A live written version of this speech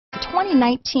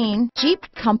2019 Jeep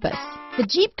Compass. The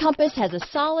Jeep Compass has a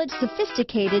solid,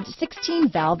 sophisticated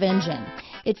 16-valve engine.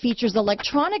 It features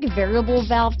electronic variable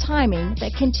valve timing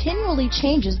that continually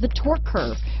changes the torque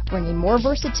curve, bringing more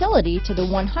versatility to the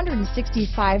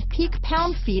 165 peak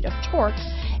pound-feet of torque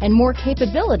and more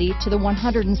capability to the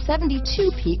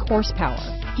 172 peak horsepower.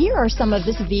 Here are some of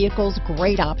this vehicle's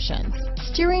great options: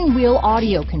 steering wheel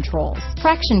audio controls,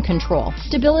 traction control,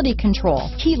 stability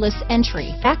control, keyless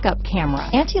entry, backup camera,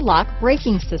 anti-lock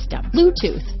braking system,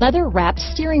 Bluetooth, leather-wrapped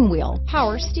steering wheel,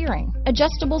 power steering,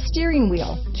 adjustable steering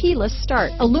wheel, keyless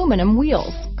start, aluminum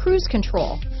wheels, cruise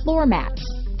control, floor mats,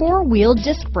 four-wheel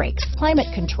disc brakes, climate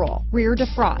control, rear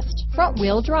defrost,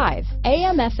 front-wheel drive,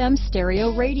 AM/FM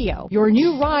stereo radio. Your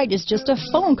new ride is just a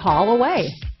phone call away.